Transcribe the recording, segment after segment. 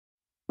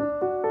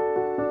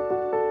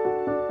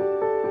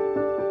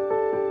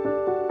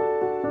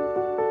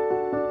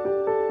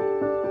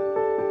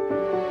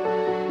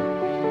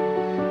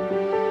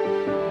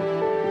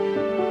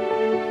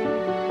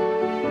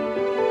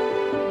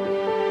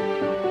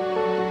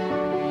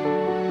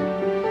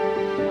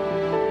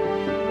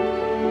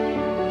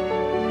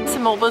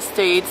Edison Mobile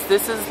Estates.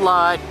 This is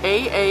lot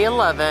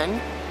AA-11,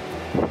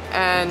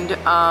 and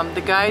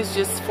the guys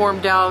just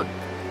formed out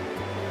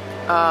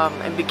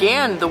and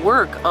began the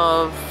work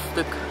of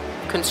the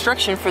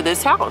construction for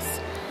this house.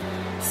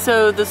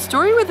 So the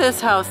story with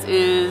this house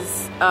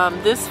is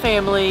this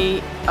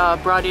family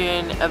brought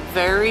in a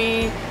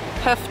very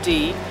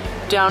hefty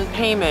down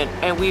payment,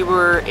 and we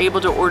were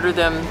able to order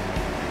them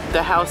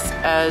the house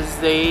as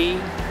they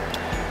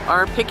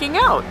are picking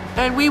out,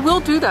 and we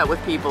will do that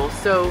with people.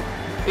 So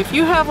if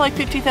you have like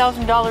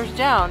 $50,000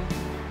 down,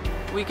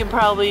 we can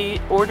probably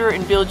order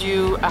and build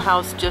you a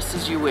house just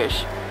as you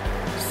wish.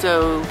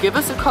 So give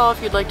us a call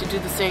if you'd like to do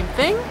the same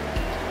thing,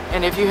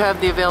 and if you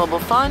have the available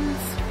funds,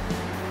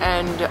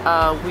 and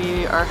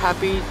we are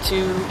happy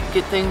to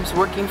get things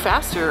working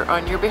faster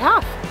on your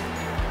behalf.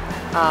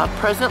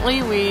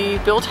 Presently we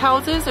build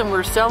houses and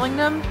we're selling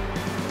them,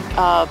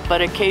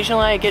 but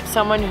occasionally I get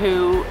someone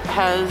who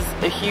has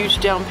a huge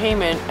down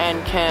payment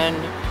and can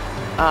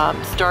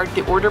start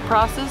the order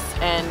process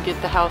and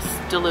get the house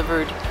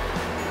delivered.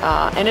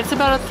 And it's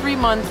about a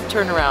 3-month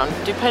turnaround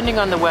depending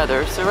on the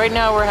weather. So right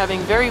now we're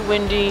having very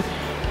windy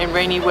and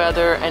rainy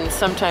weather, and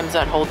sometimes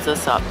that holds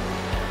us up.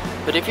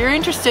 But if you're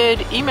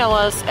interested, email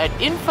us at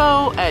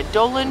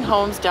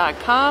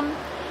info@dolanhomes.com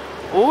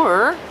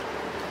or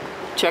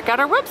check out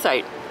our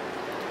website,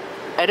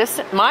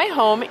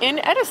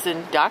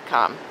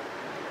 myhomeinedison.com.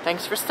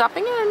 Thanks for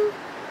stopping in.